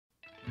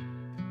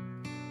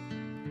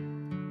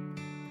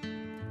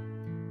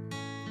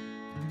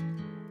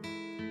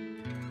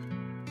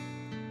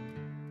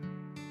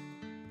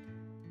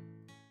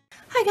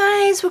Hi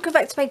guys, welcome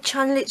back to my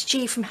channel. It's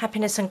G from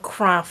Happiness and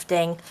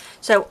Crafting.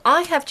 So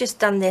I have just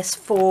done this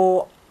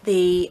for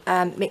the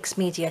mixed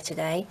media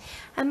today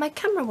and my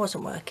camera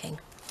wasn't working.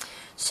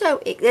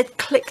 So it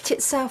clicked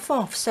itself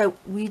off. So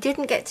we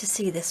didn't get to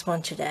see this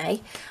one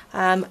today,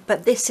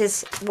 but this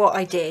is what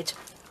I did.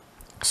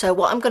 So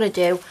what I'm going to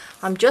do,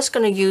 I'm just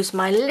going to use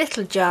my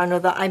little journal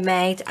that I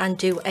made and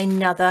do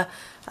another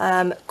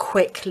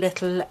quick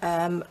little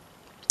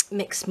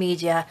mixed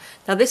media.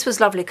 Now this was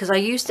lovely because I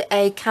used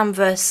a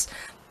canvas,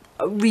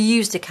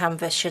 reused a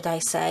canvas should I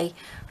say,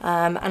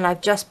 and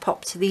I've just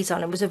popped these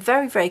on. It was a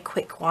very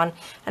quick one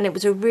and it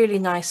was a really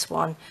nice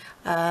one,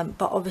 but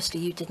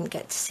obviously you didn't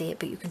get to see it,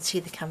 but you can see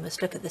the canvas.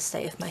 Look at the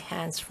state of my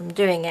hands from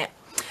doing it.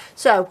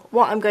 So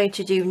what I'm going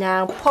to do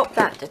now, pop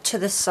that to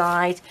the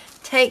side,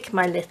 take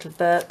my little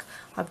book.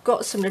 I've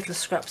got some little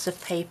scraps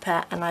of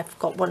paper and I've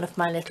got one of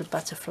my little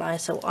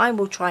butterflies, so I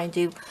will try and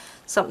do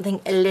something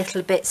a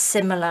little bit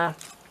similar,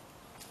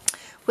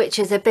 which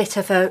is a bit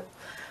of a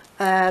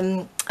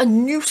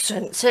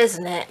nuisance,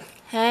 isn't it?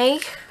 Hey,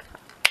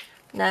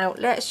 now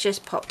let's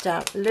just pop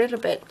down a little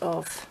bit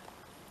of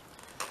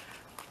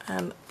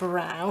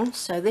brown.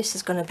 So this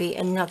is going to be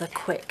another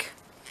quick,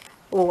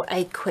 or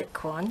a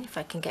quick one, if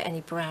I can get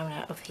any brown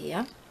out of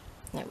here.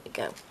 There we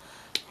go.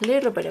 A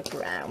little bit of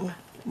brown.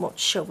 What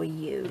shall we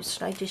use?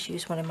 Should I just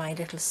use one of my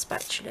little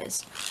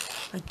spatulas?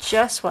 I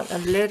just want a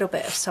little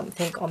bit of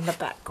something on the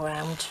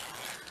background.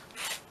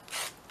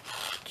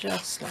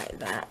 Just like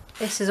that.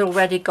 This has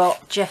already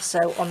got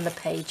gesso on the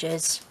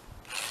pages,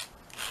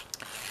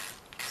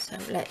 so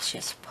let's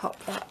just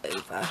pop that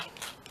over,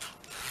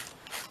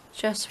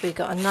 just so we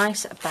got a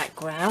nice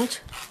background.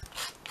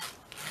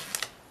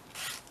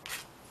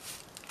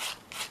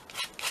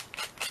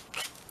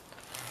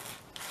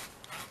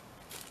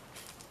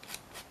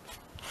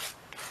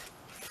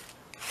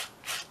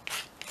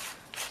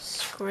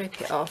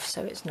 Scrape it off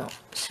so it's not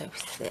so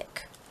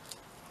thick,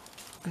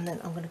 and then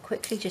I'm going to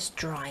quickly just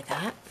dry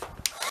that.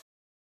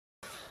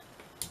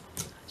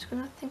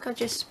 And I think I'll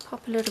just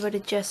pop a little bit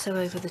of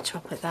gesso over the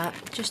top of that,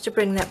 just to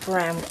bring that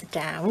brown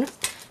down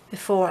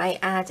before I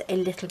add a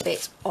little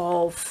bit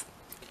of,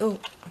 oh,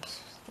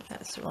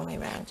 that's the wrong way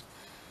around,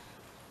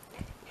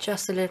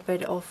 just a little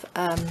bit of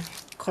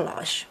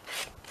collage.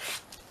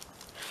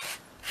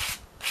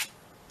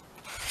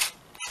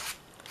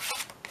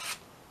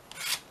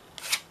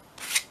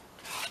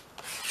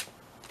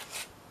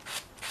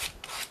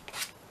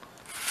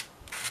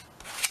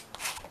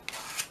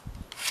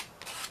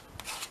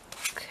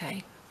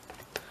 Okay.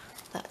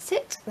 That's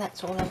it,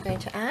 that's all I'm going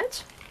to add,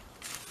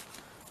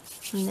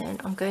 and then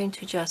I'm going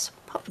to just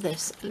pop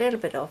this, a little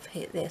bit of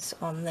this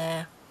on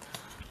there,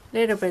 a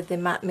little bit of the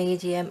matte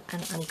medium,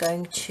 and I'm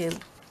going to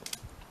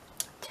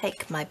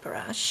take my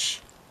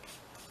brush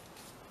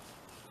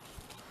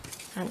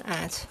and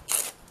add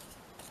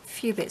a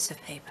few bits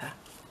of paper.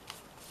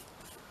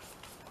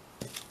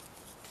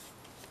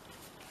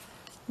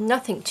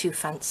 Nothing too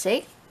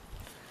fancy,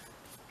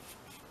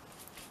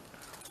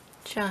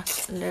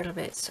 just a little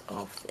bit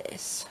of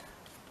this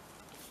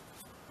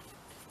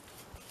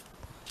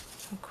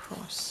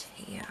across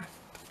here.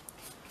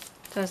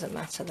 Doesn't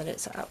matter that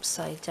it's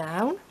upside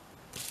down.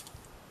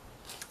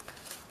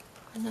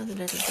 Another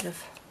little bit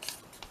of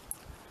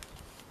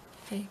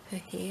paper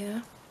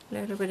here, a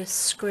little bit of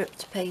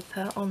script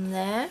paper on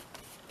there.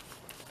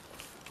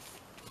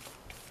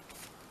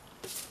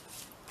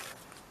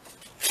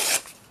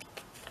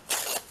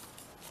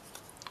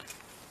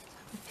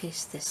 A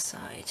piece this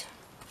side.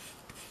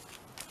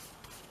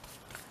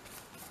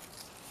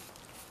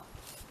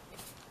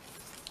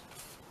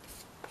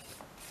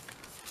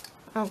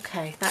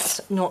 Okay,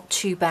 that's not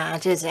too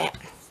bad, is it?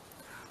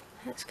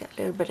 Let's get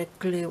a little bit of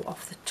glue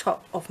off the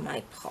top of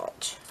my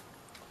pot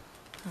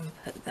and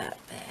put that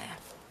there.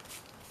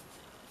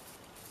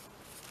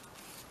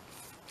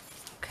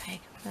 Okay,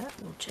 that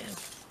will do.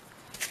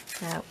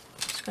 Now, I'm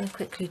just going to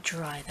quickly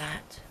dry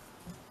that.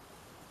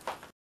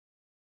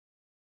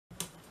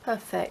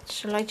 Perfect.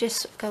 Shall I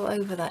just go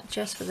over that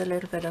just with a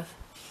little bit of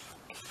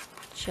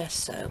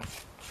gesso,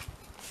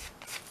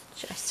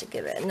 just to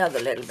give it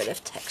another little bit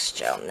of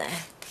texture on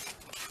there.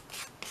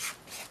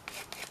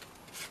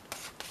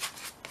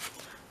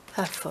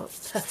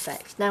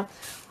 Perfect. Now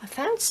I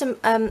found some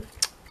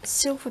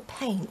silver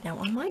paint. Now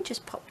I might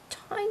just pop a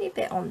tiny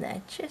bit on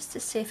there just to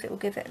see if it will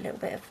give it a little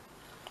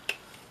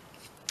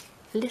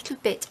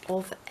bit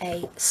of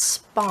a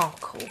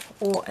sparkle,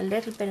 or a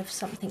little bit of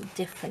something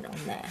different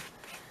on there.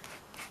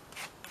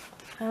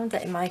 I found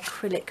that in my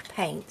acrylic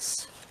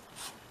paints.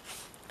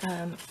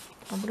 I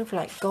would have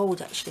liked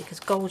gold actually, because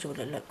gold would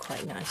have looked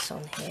quite nice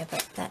on here,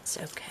 but that's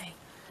okay.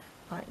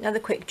 Right, another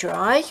quick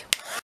dry.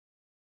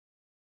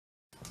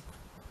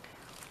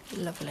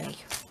 Lovely.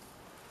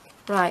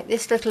 Right,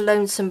 this little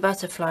lonesome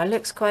butterfly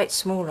looks quite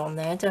small on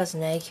there,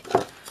 doesn't he?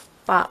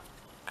 But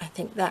I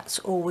think that's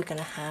all we're going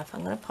to have.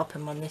 I'm going to pop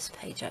him on this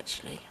page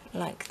actually,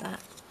 like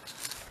that.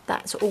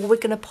 That's all we're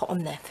going to put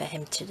on there for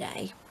him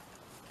today.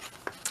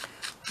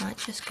 Might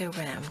just go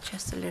round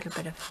just a little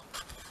bit of,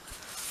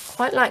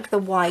 quite like the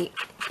white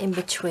in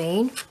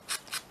between.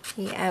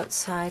 the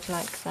outside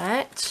like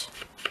that.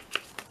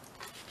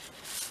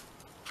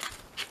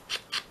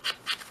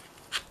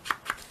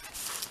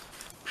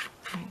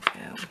 There we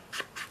go.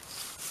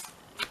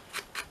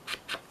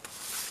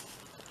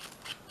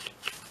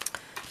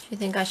 Do you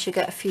think I should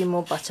get a few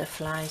more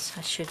butterflies?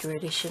 I should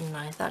really, shouldn't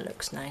I? That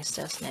looks nice,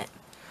 doesn't it?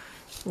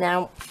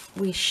 Now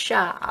we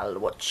shall,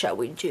 what shall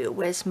we do?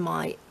 Where's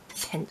my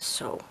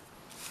pencil?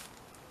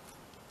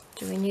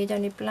 Do we need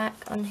any black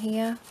on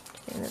here? Do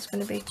you think that's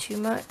going to be too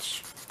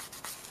much?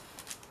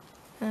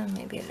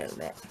 Maybe a little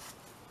bit.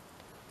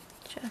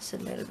 Just a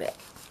little bit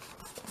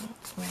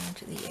around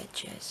the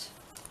edges.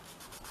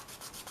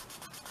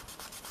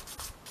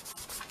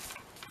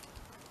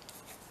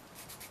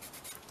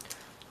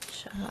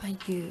 Shall I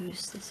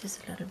use, this is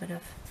a little bit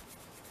of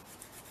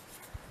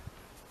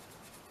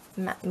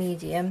matte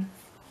medium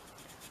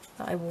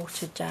that I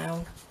watered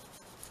down.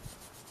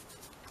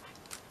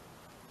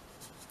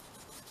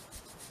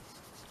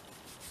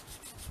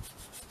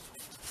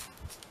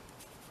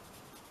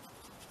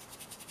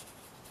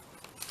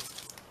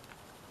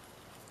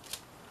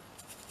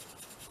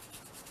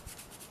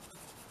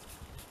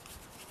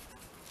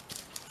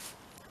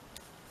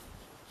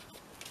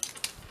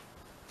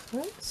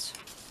 Oops.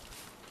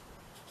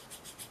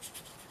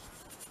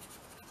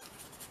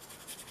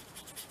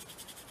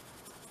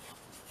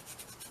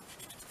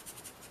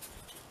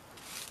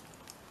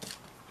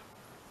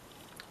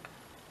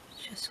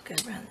 Just go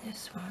around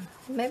this one.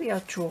 Maybe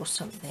I'll draw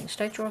something.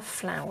 Should I draw a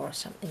flower or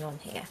something on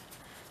here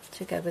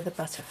to go with the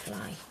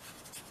butterfly?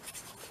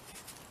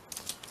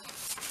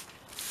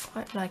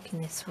 Quite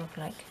liking this sort of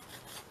like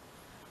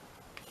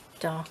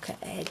darker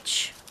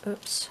edge.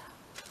 Oops.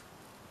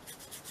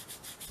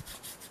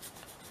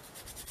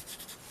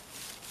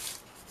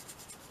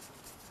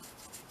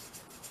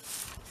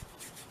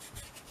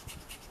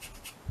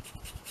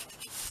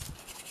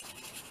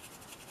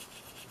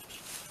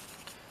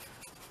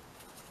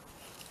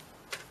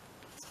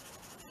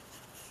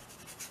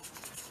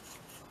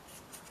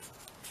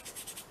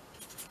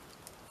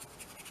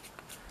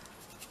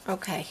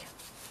 Okay,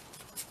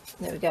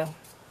 there we go.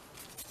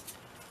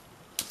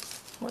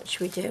 What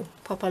should we do?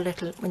 Pop a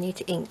little, we need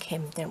to ink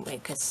him, don't we?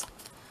 Because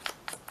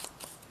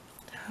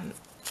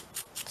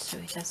so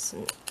he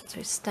doesn't, so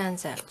he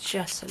stands out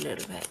just a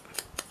little bit.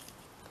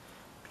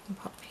 And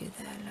pop you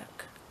there,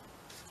 look.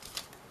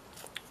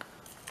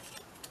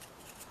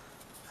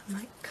 I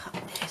might cut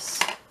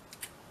this.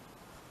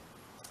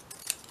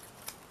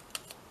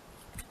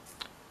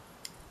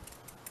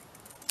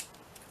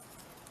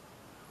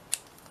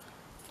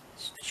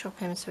 Chop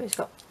him so he's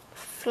got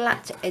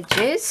flat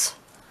edges,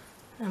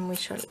 and we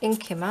shall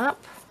ink him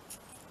up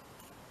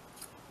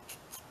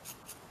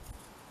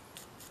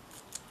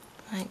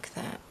like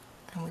that,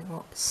 and we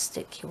will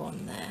stick you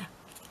on there.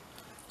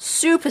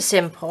 Super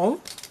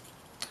simple,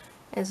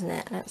 isn't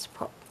it? Let's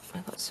pop,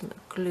 I've got some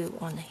glue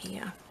on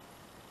here.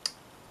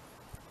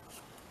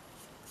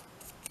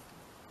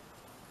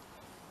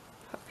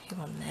 Pop you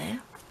on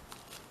there.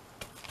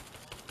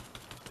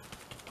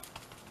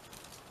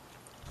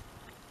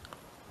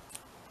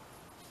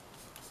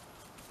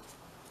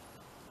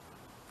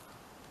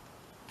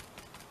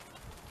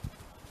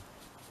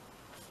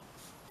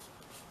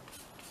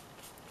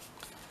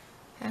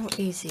 How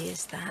easy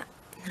is that?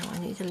 Now I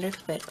need a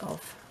little bit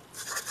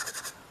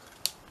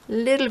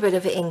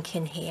of ink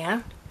in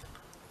here.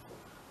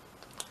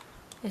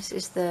 This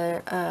is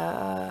the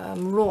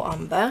raw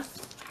umber.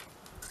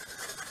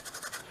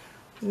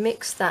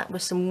 Mix that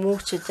with some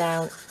watered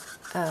down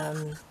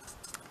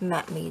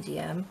matte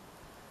medium,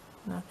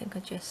 and I think I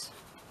just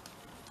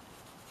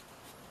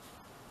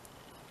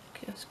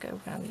go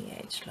around the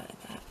edge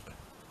like that.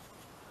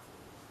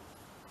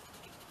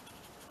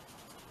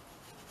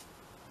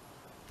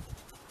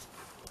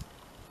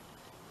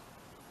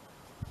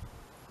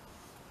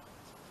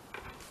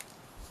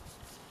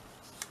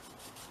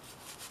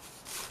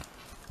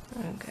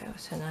 There we go,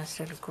 it's a nice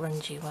little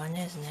grungy one,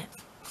 isn't it?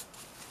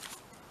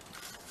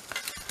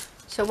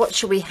 So what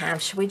should we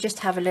have? Should we just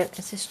have a little,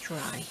 is this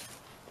dry?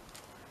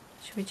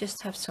 Should we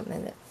just have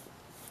something that,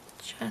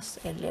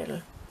 just a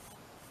little,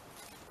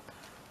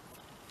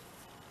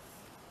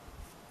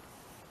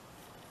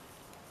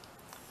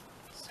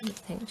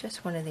 something,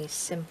 just one of these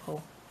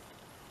simple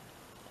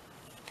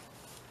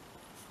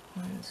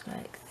ones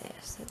like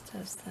this that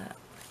does that.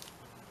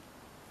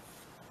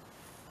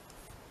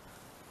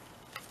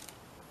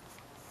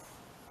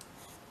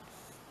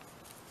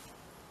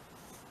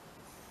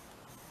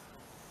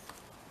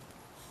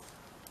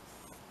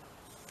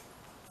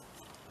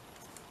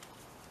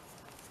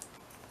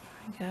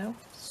 Go.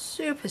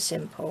 Super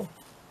simple.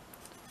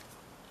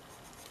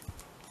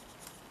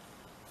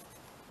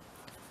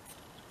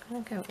 I'm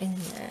going to go in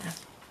there.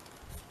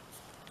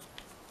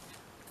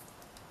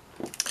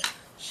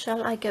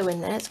 Shall I go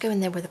in there? Let's go in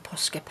there with a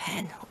Posca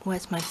pen.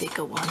 Where's my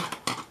bigger one?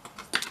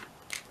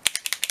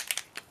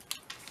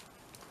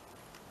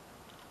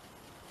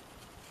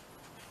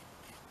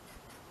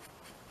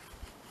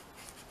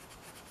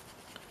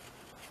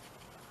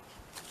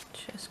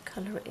 Just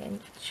colour it in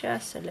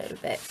just a little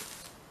bit.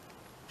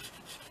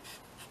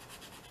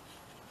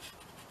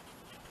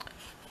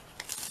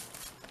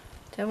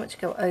 don't want to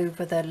go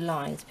over the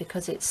lines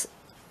because it's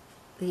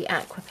the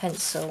aqua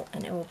pencil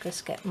and it will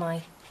just get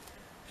my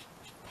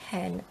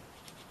pen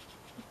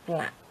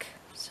black.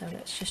 So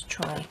let's just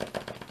try,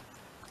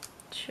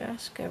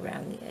 just go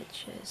around the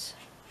edges.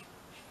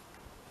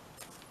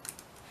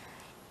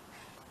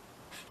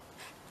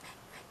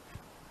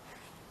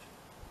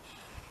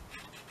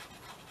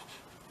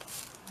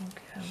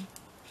 Okay.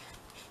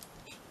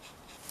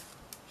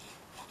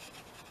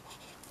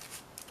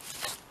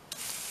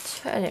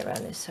 Turn it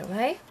around this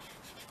way.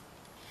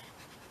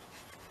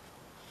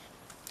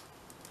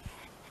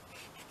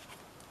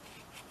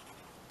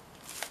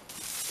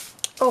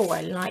 Oh,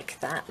 I like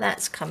that.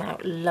 That's come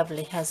out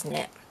lovely, hasn't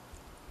it?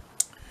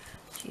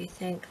 Do you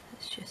think?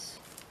 Let's just...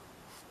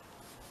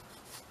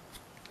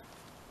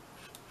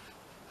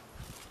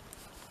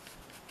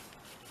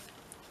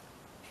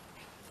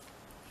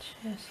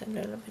 just a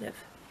little bit of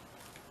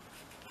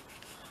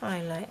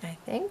highlight, I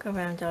think,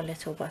 around our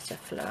little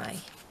butterfly.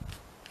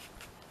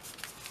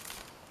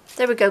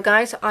 There we go,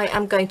 guys. I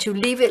am going to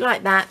leave it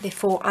like that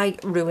before I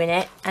ruin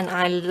it, and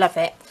I love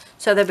it.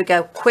 So there we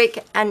go,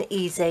 quick and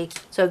easy.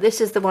 So this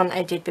is the one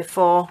I did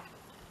before,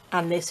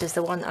 and this is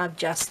the one I've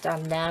just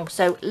done now.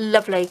 So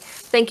lovely.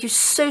 Thank you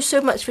so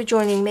much for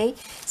joining me.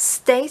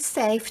 Stay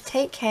safe,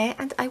 take care,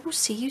 and I will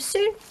see you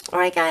soon. All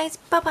right, guys,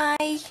 bye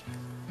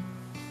bye.